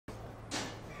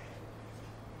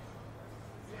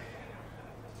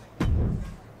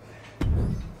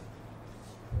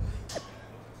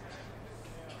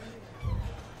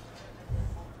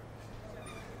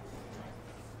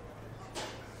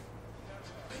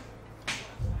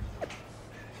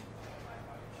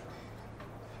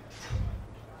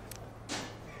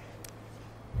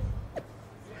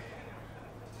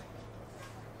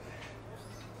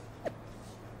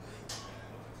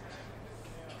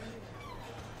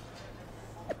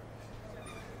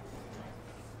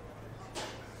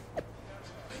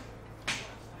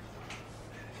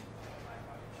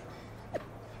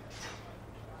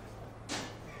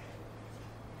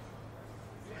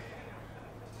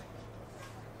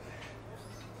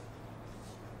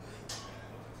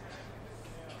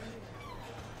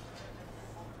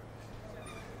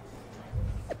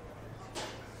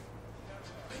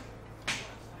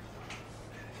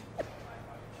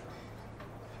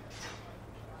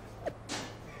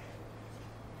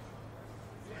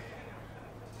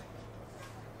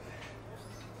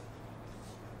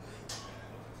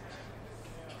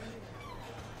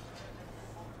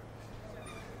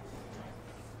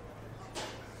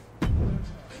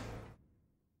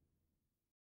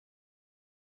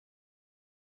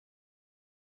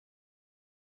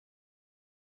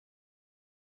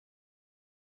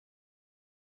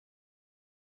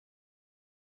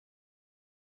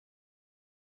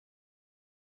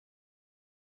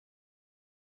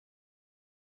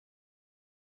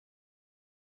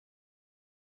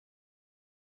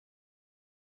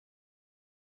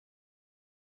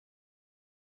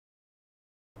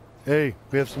Hey,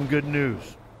 we have some good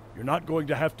news. You're not going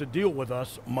to have to deal with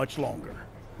us much longer.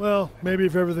 Well, maybe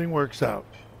if everything works out.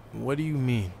 What do you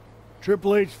mean?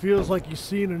 Triple H feels like he's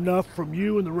seen enough from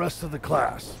you and the rest of the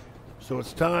class. So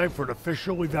it's time for an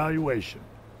official evaluation.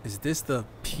 Is this the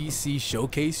PC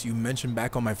showcase you mentioned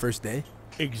back on my first day?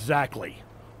 Exactly.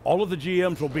 All of the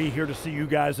GMs will be here to see you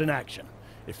guys in action.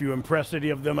 If you impress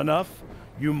any of them enough,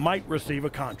 you might receive a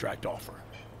contract offer.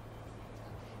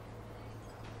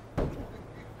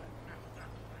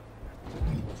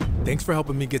 Thanks for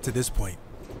helping me get to this point.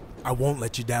 I won't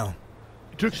let you down.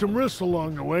 You took some risks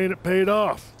along the way and it paid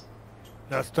off.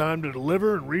 Now it's time to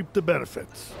deliver and reap the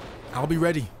benefits. I'll be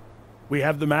ready. We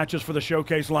have the matches for the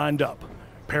showcase lined up.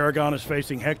 Paragon is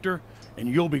facing Hector, and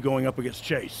you'll be going up against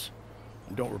Chase.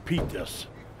 And don't repeat this,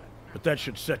 but that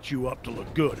should set you up to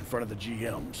look good in front of the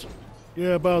GMs. Yeah,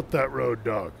 about that, Road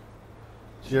Dogg.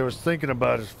 See, I was thinking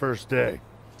about his first day.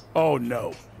 Oh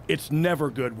no, it's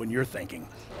never good when you're thinking.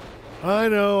 I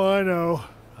know.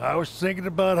 I was thinking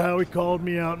about how he called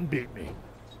me out and beat me.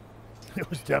 It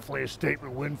was definitely a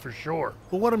statement win for sure.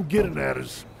 But what I'm getting at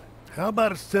is, how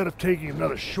about instead of taking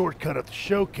another shortcut at the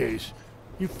showcase,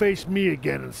 you face me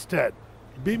again instead?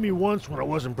 You beat me once when I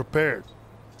wasn't prepared.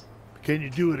 But can you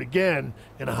do it again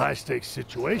in a high-stakes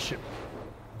situation?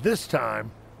 This time,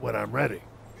 when I'm ready.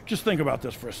 Just think about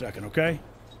this for a second, okay?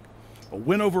 A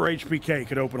win over HBK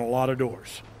could open a lot of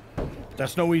doors. But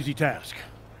that's no easy task.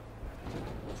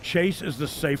 Chase is the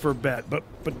safer bet, but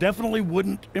definitely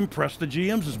wouldn't impress the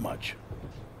GMs as much.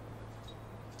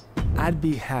 I'd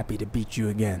be happy to beat you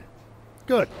again.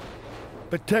 Good.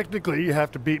 But technically, you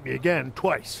have to beat me again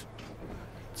twice.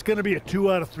 It's gonna be a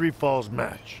 2 out of 3 falls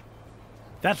match.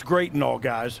 That's great and all,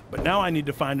 guys, but now I need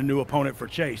to find a new opponent for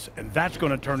Chase, and that's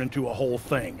gonna turn into a whole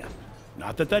thing.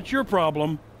 Not that that's your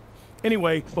problem.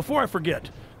 Anyway, before I forget,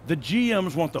 the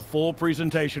GMs want the full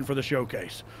presentation for the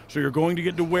showcase, so you're going to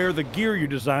get to wear the gear you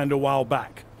designed a while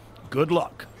back. Good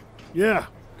luck. Yeah,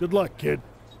 good luck, kid.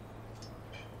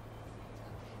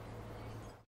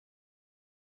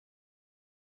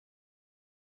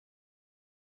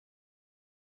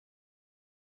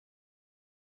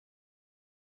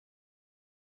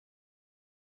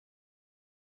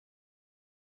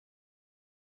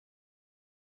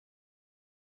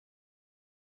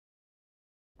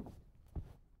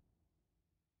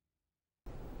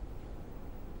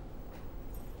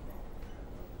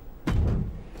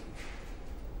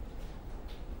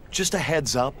 Just a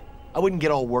heads up, I wouldn't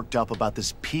get all worked up about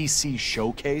this PC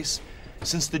showcase,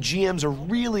 since the GMs are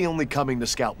really only coming to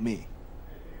scout me.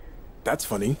 That's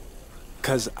funny,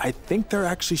 because I think they're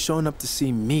actually showing up to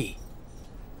see me.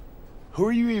 Who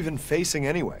are you even facing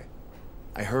anyway?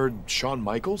 I heard Shawn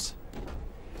Michaels?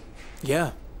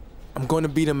 Yeah, I'm going to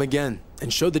beat him again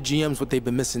and show the GMs what they've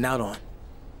been missing out on.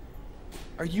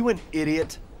 Are you an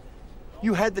idiot?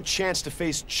 You had the chance to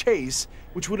face Chase,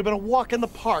 which would have been a walk in the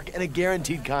park and a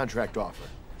guaranteed contract offer.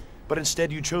 But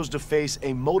instead you chose to face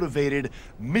a motivated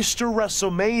Mr.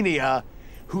 WrestleMania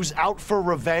who's out for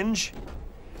revenge?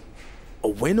 A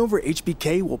win over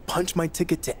HBK will punch my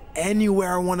ticket to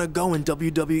anywhere I want to go in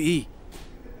WWE.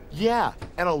 Yeah,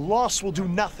 and a loss will do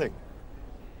nothing.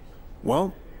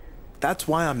 Well, that's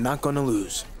why I'm not going to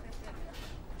lose.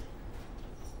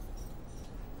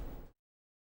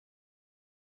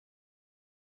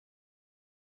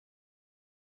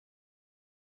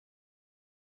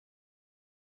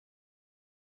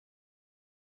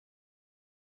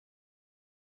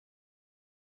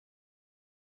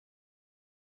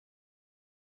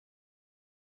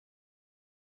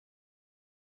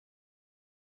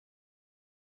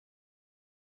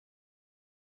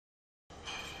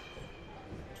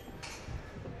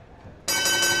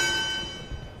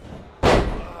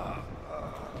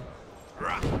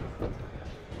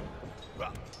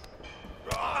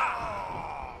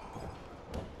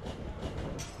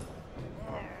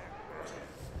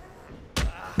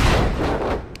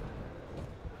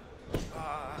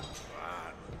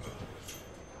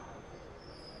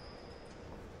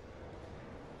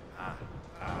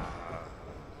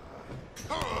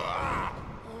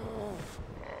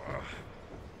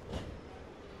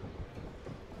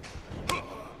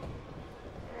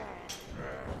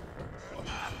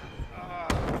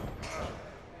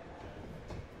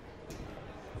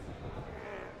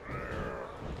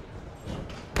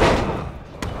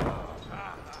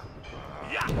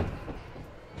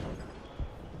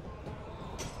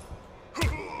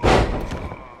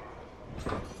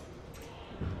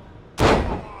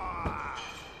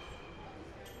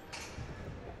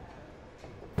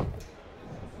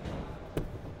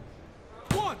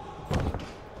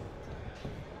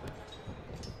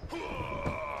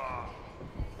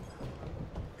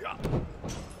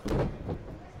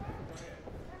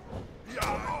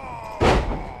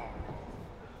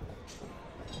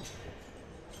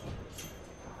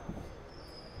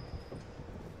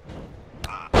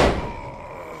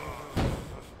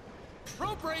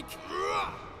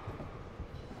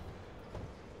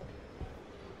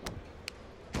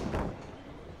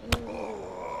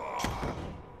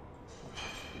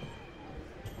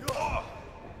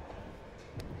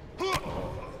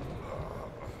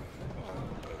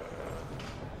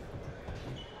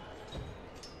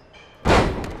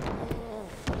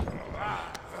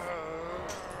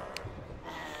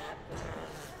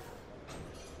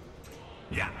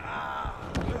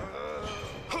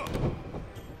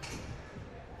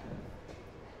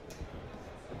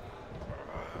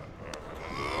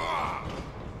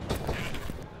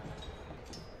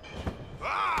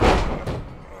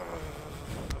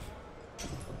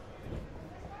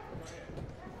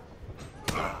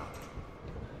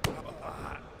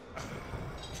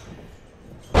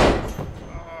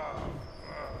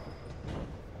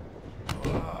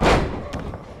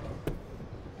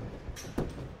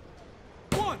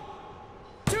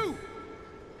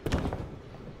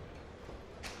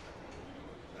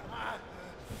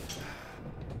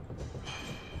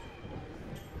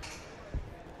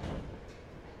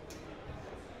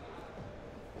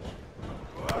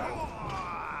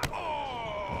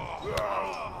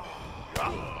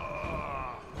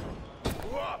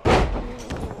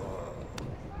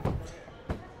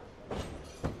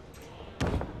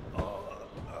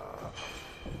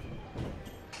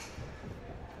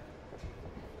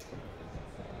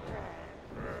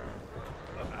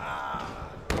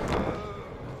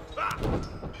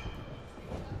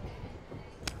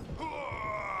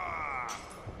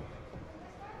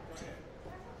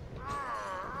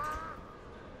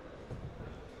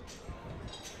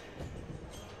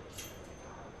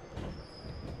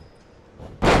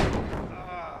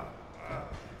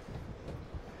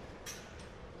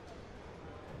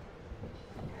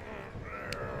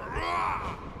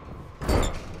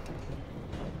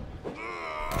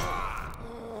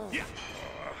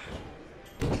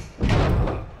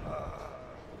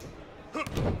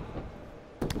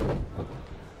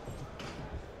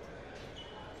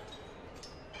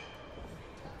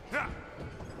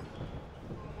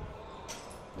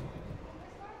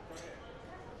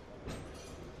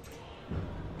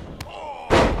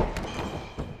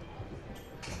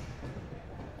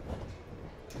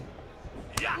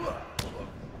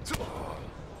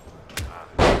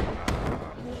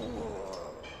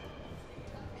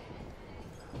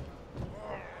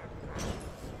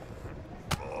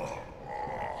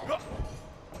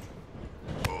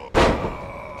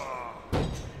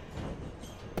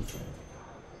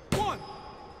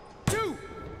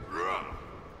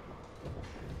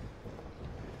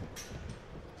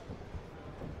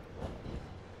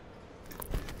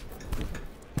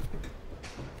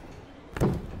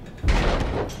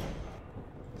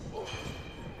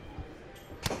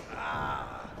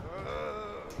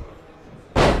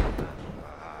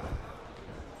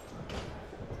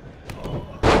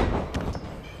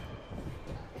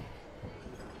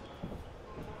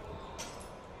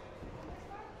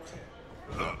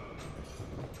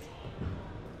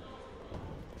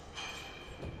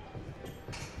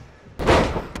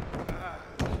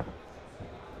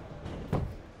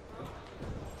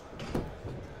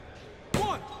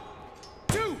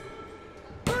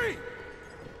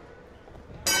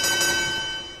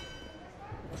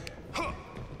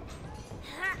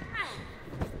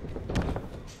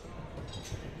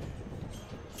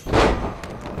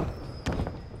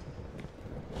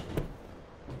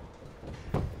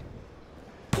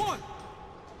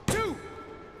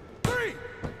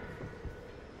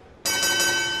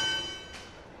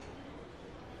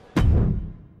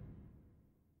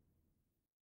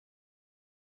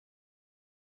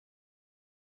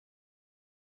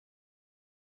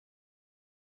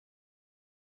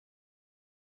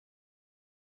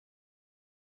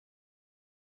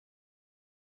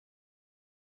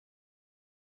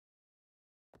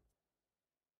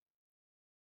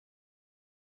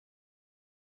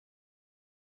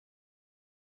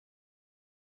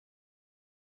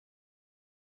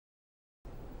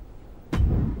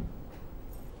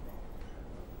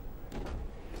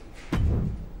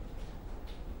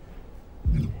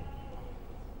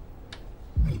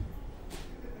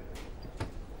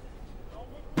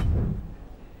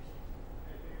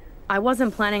 I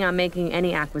wasn't planning on making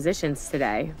any acquisitions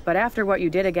today, but after what you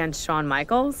did against Shawn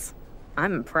Michaels,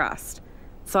 I'm impressed.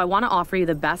 So I want to offer you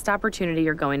the best opportunity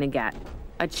you're going to get,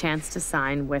 a chance to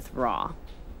sign with Raw.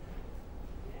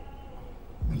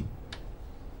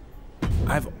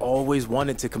 I've always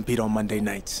wanted to compete on Monday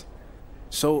nights,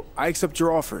 so I accept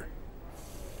your offer.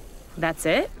 That's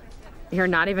it? You're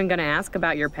not even going to ask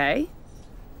about your pay?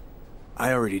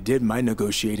 I already did my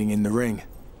negotiating in the ring.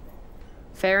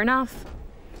 Fair enough.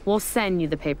 We'll send you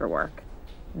the paperwork.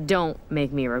 Don't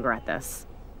make me regret this.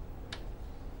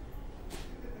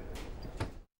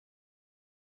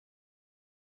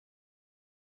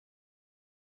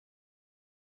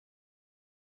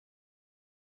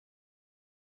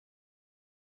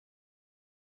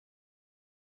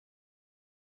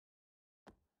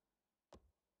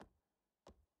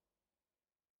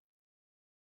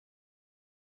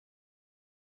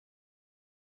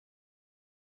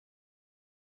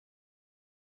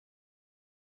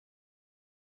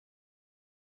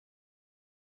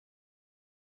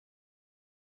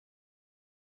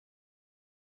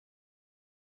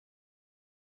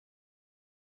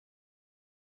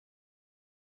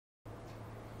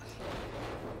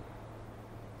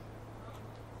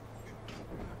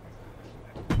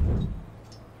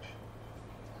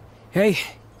 Hey,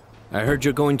 I heard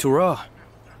you're going to Raw.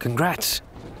 Congrats.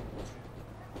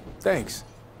 Thanks.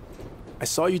 I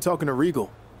saw you talking to Regal.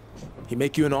 He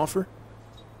make you an offer?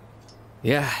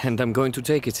 Yeah, and I'm going to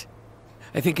take it.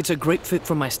 I think it's a great fit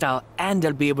for my style, and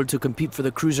I'll be able to compete for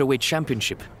the Cruiserweight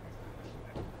Championship.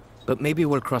 But maybe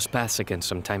we'll cross paths again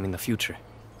sometime in the future.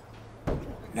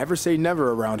 Never say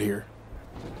never around here.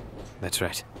 That's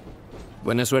right.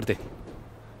 Buena suerte.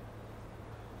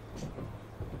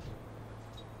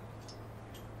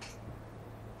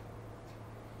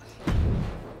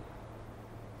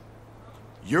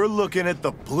 You're looking at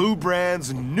the Blue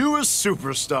Brand's newest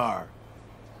superstar.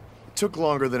 It took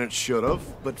longer than it should have,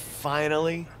 but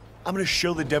finally, I'm gonna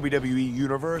show the WWE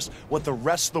Universe what the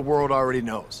rest of the world already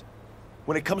knows.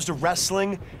 When it comes to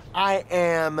wrestling, I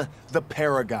am the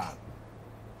Paragon.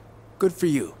 Good for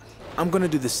you. I'm gonna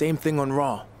do the same thing on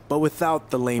Raw, but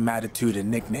without the lame attitude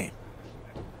and nickname.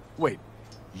 Wait,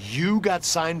 you got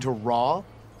signed to Raw?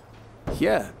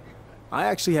 Yeah, I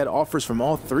actually had offers from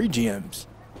all 3 GMs.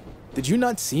 Did you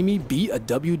not see me beat a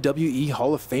WWE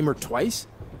Hall of Famer twice?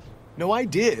 No, I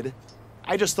did.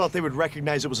 I just thought they would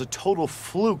recognize it was a total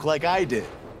fluke like I did.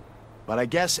 But I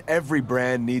guess every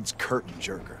brand needs curtain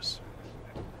jerkers.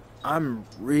 I'm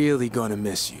really gonna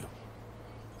miss you.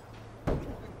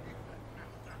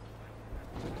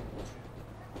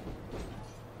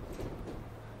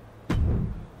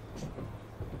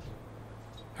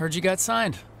 Heard you got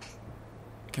signed.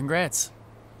 Congrats.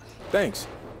 Thanks.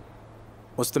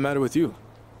 What's the matter with you?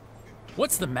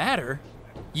 What's the matter?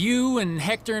 You and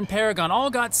Hector and Paragon all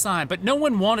got signed, but no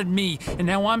one wanted me, and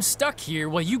now I'm stuck here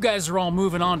while you guys are all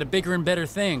moving on to bigger and better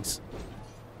things.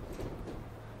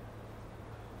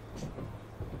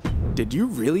 Did you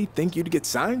really think you'd get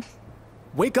signed?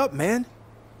 Wake up, man.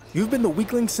 You've been the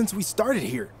weakling since we started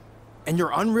here, and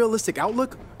your unrealistic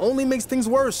outlook only makes things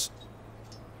worse.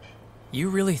 You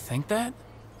really think that?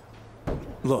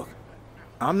 Look,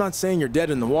 I'm not saying you're dead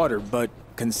in the water, but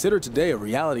consider today a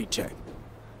reality check.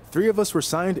 3 of us were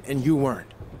signed and you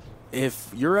weren't. If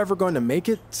you're ever going to make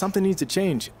it, something needs to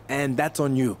change, and that's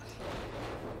on you.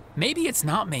 Maybe it's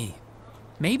not me.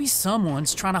 Maybe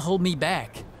someone's trying to hold me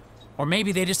back. Or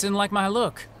maybe they just didn't like my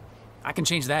look. I can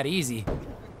change that easy.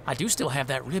 I do still have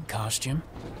that rib costume.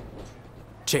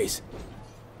 Chase,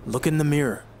 look in the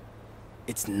mirror.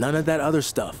 It's none of that other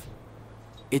stuff.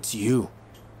 It's you.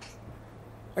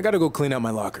 I gotta go clean out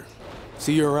my locker.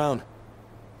 See you around.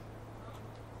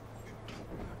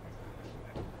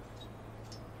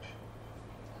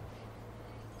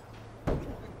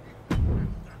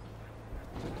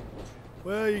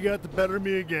 Well, you got the better of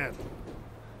me again.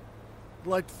 I'd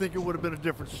like to think it would have been a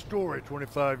different story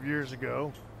 25 years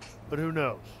ago, but who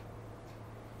knows?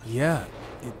 Yeah,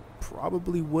 it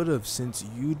probably would have since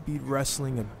you'd be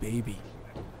wrestling a baby.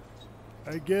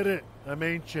 I get it. I'm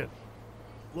ancient.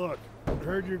 Look, I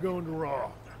heard you're going to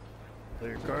Raw. Play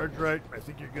your cards right, I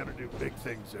think you're gonna do big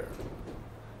things there.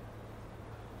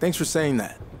 Thanks for saying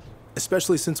that,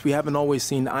 especially since we haven't always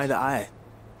seen eye to eye.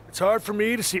 It's hard for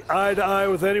me to see eye to eye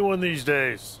with anyone these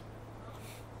days.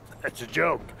 That's a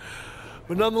joke.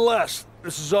 But nonetheless,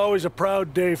 this is always a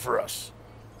proud day for us.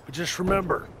 But just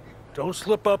remember, don't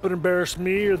slip up and embarrass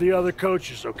me or the other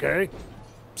coaches, okay?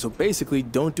 So basically,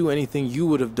 don't do anything you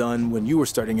would have done when you were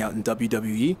starting out in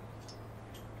WWE?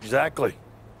 Exactly.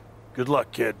 Good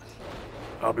luck, kid.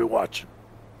 I'll be watching.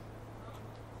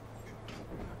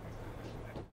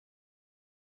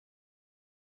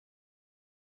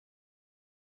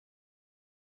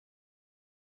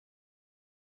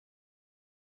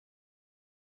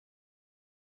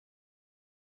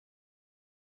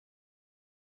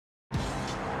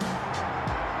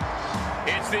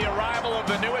 It's the arrival of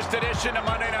the newest edition of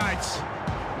Monday Nights.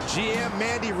 GM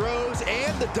Mandy Rose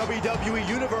and the WWE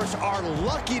Universe are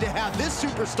lucky to have this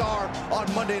superstar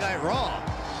on Monday Night Raw.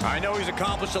 I know he's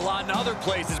accomplished a lot in other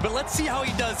places, but let's see how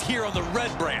he does here on the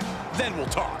Red Brand. Then we'll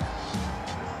talk.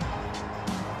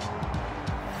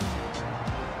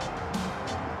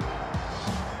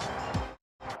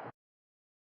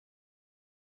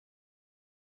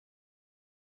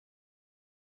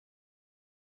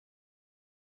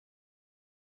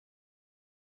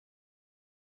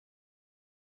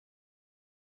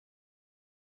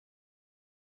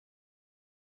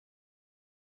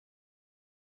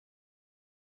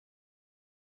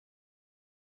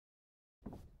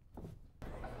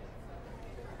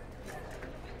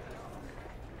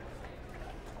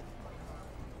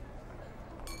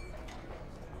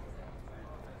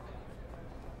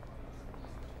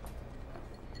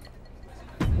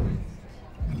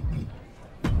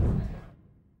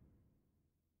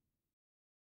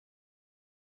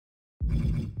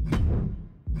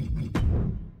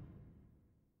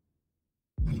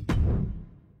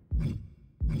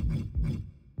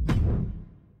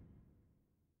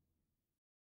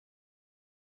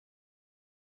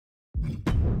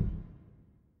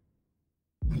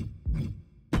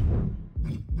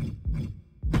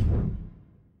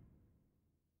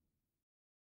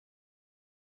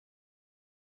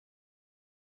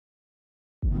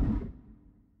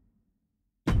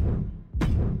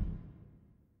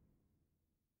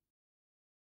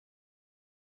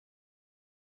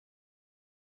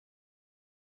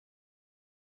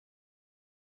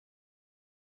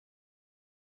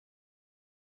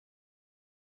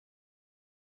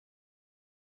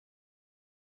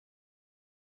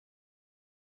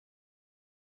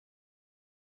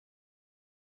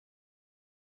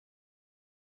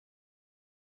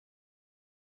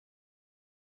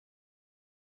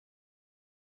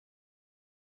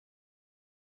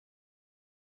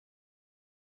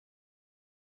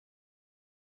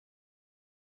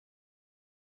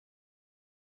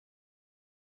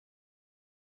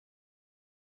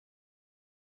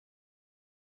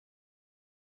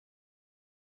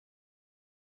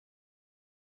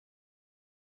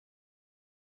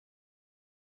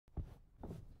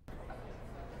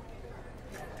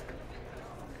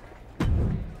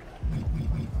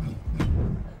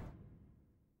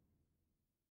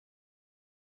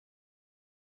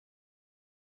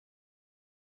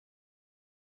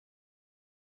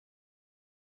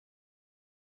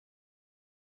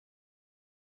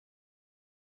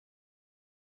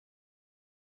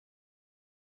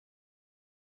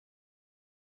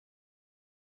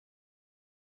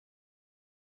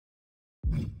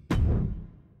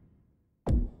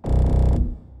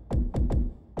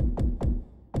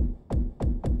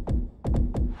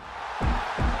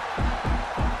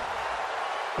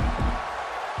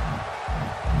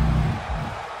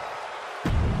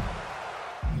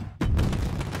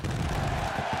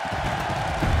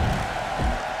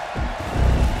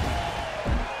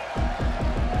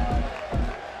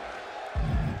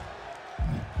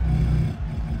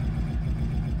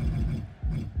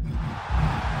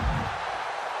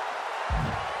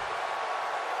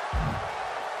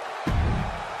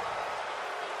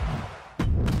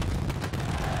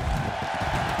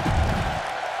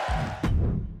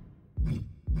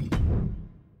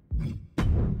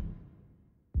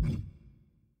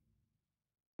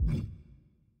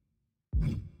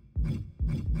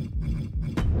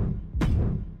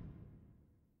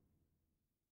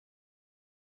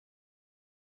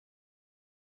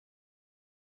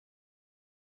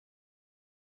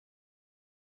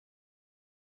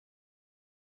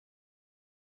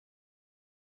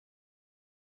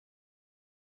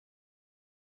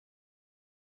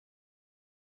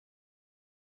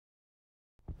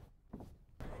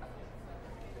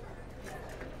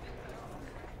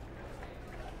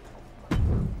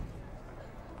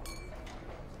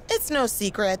 It's no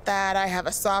secret that I have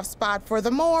a soft spot for the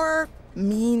more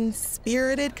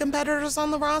mean-spirited competitors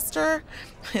on the roster.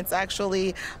 It's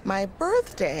actually my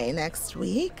birthday next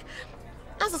week.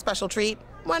 As a special treat,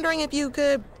 wondering if you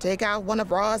could take out one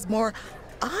of Raw's more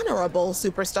honorable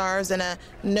superstars in a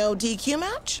no DQ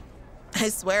match? I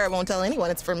swear I won't tell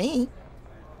anyone it's for me.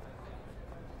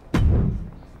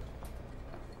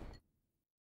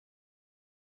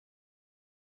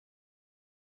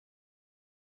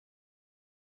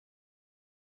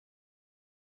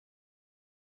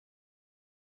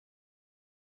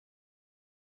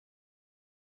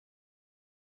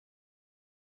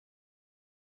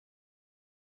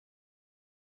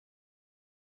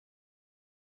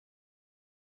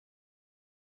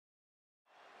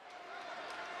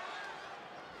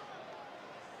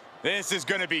 This is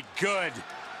going to be good.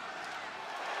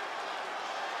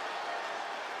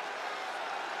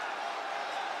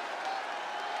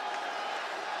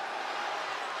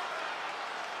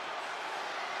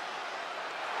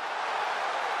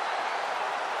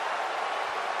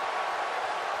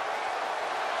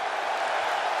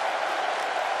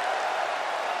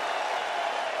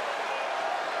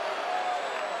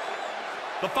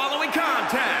 The following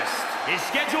contest is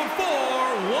scheduled for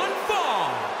one fall.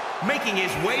 Making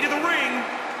his way to the ring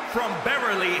from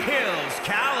Beverly Hills,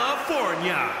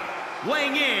 California,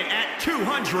 weighing in at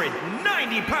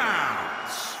 290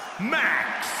 pounds,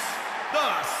 Max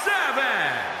the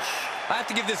Savage. I have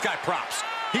to give this guy props.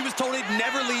 He was told he'd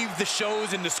never leave the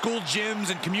shows in the school gyms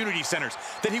and community centers,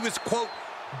 that he was, quote,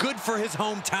 good for his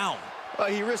hometown.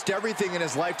 He risked everything in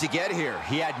his life to get here.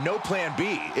 He had no plan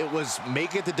B. It was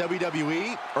make it to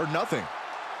WWE or nothing.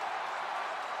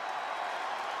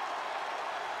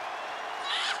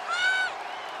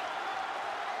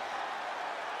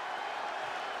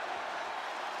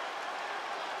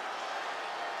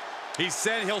 He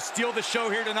said he'll steal the show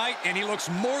here tonight, and he looks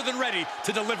more than ready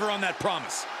to deliver on that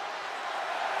promise.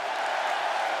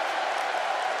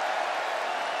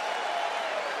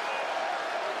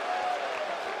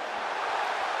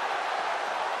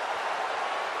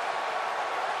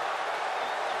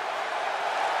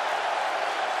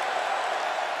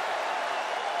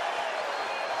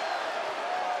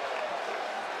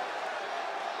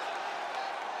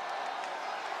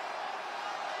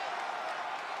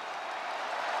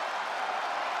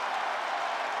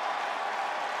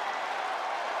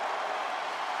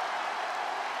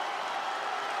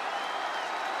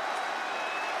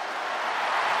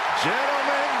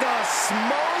 Gentlemen, the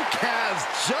smoke has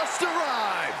just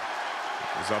arrived.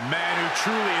 He's a man who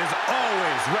truly is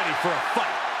always ready for a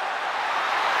fight.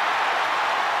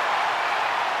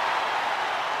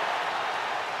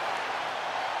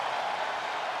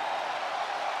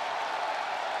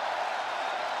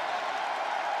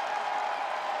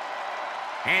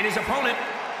 And his opponent,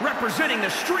 representing the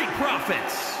Street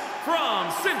Profits, from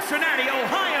Cincinnati,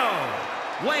 Ohio,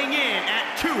 weighing in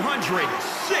at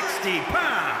 260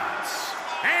 pounds,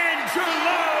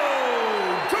 Angelo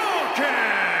Dawkins!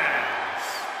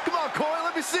 Come on, Corey,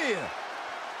 let me see you.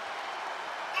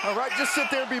 All right, just sit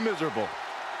there and be miserable.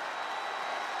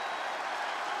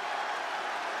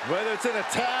 Whether it's in a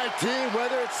tag team,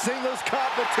 whether it's singles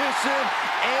competition,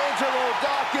 Angelo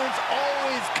Dawkins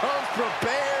always comes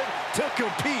prepared to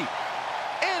compete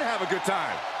and have a good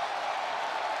time.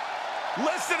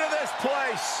 Listen to this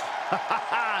place.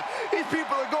 These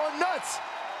people are going nuts.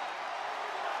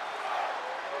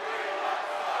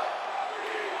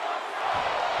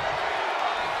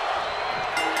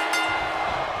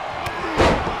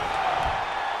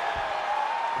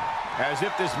 As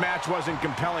if this match wasn't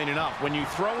compelling enough, when you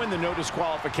throw in the no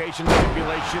disqualification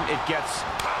stipulation, it gets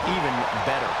even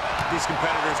better. These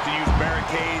competitors can use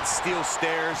barricades, steel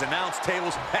stairs, announce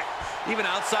tables, heck, even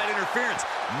outside interference.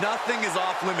 Nothing is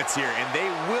off limits here, and they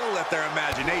will let their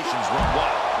imaginations run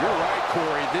wild. You're right,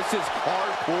 Corey. This is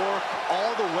hardcore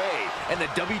all the way, and the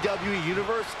WWE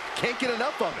Universe can't get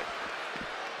enough of it.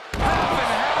 Half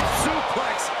and half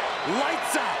suplex,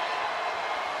 lights out.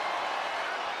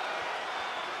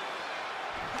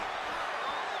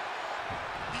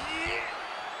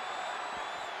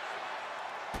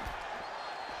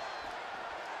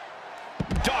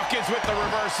 Dawkins with the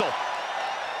reversal.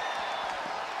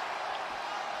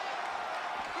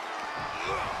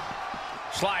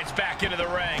 Slides back into the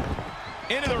ring.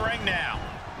 Into the ring now.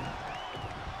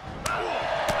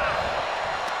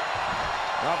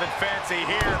 Nothing fancy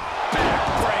here.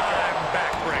 Backbreaker and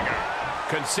backbreaker.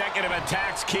 Consecutive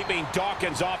attacks keeping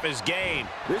Dawkins off his game.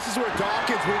 This is where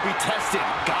Dawkins will be tested.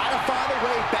 Gotta find a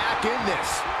way back in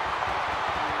this.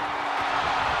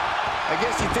 I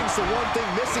guess he thinks the one thing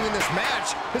missing in this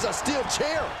match is a steel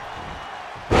chair.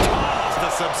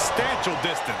 Toss the substantial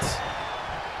distance.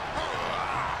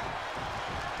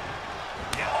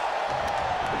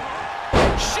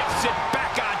 Shifts it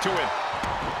back onto him.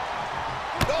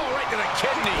 Oh, right to the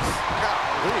kidneys.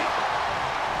 Golly.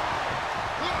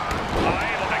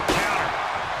 Able to counter.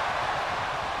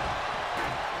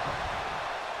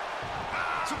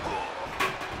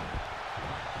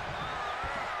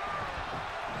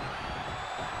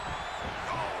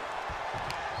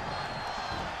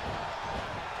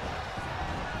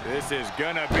 This is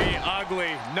gonna be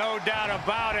ugly, no doubt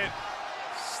about it.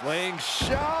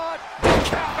 Slingshot,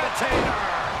 decapitator.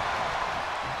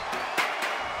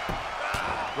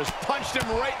 Just punched him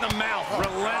right in the mouth.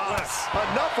 Relentless.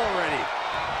 Enough already.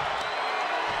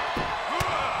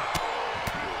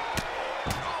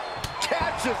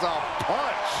 Catches a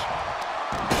punch.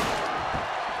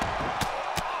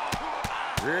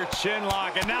 Rear chin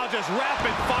lock, and now just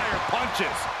rapid fire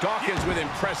punches. Dawkins with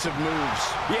impressive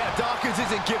moves. Yeah, Dawkins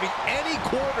isn't giving any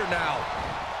quarter now.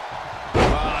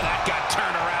 Oh, that got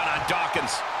turned around on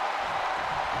Dawkins.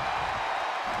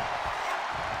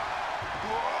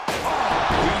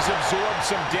 He's absorbed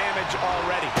some damage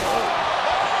already.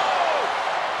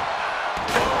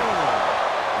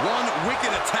 One wicked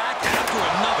attack after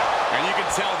another. And you can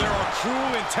tell there are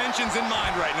cruel intentions in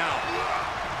mind right now.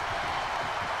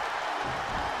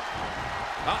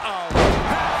 Uh-oh.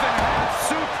 Half and half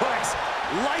suplex.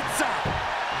 Lights out.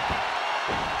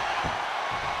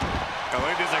 Oh,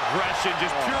 look at his aggression,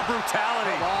 just pure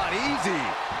brutality. Come on, easy.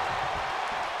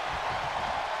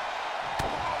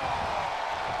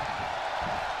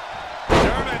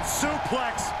 German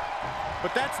suplex.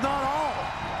 But that's not all.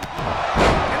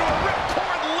 Into a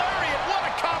ripcord lariat. What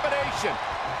a combination.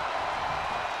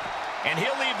 And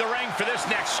he'll leave the ring for this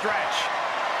next stretch.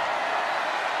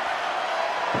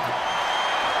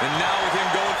 And now with him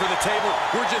going for the table,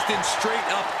 we're just in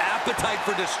straight-up appetite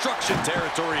for destruction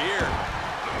territory here.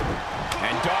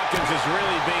 And Dawkins is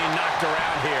really being knocked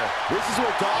around here. This is where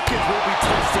Dawkins will be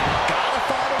tested. Gotta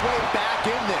find a way back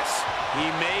in this. He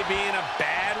may be in a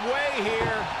bad way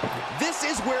here. This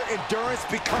is where endurance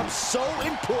becomes so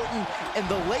important in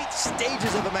the late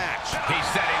stages of the match. He's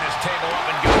setting this table up,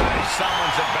 and guys,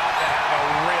 someone's about to have a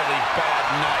really bad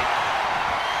night.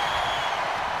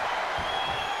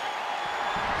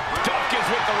 Dawkins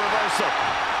with the reversal.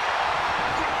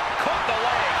 Caught the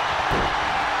leg.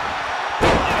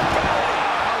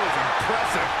 That was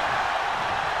impressive.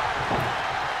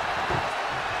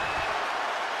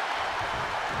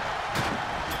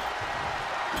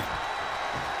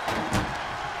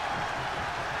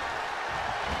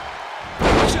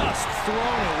 Just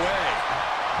thrown away.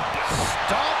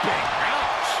 Stomping.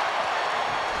 Ouch.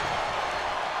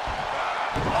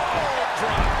 Oh,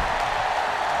 drop.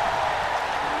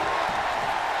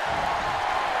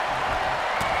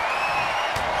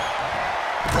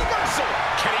 Reversal.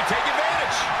 Can he take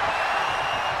advantage?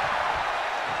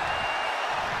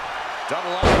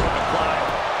 Double up applied.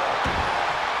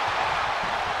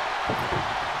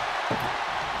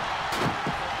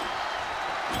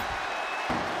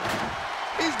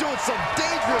 He's doing some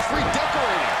dangerous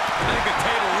redecorating. I think the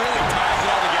table really ties it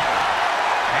all together.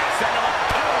 And send him up.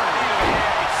 Oh,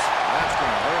 yes. That's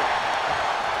going to hurt.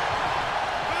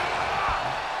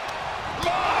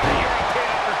 European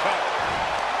uppercut.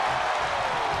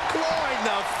 Clawing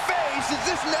the face. Is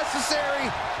this necessary?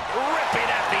 Ripping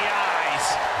at the eyes.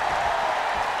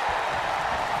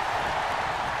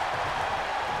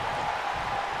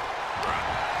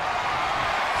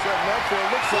 Setting up for it.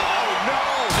 Looks like, oh no.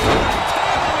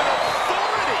 Table with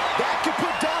authority. That could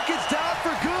put Dawkins down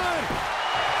for good.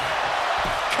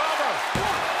 Cover.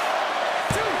 1,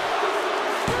 2,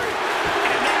 3.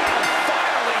 And that'll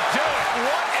finally do it.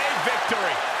 What a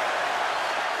victory.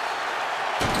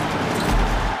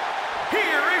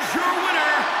 Here is your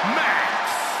winner, Max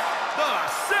the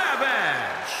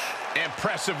Savage.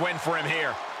 Impressive win for him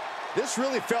here. This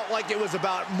really felt like it was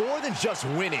about more than just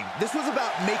winning. This was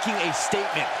about making a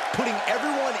statement, putting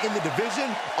everyone in the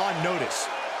division on notice.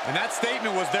 And that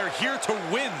statement was they're here to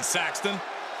win, Saxton.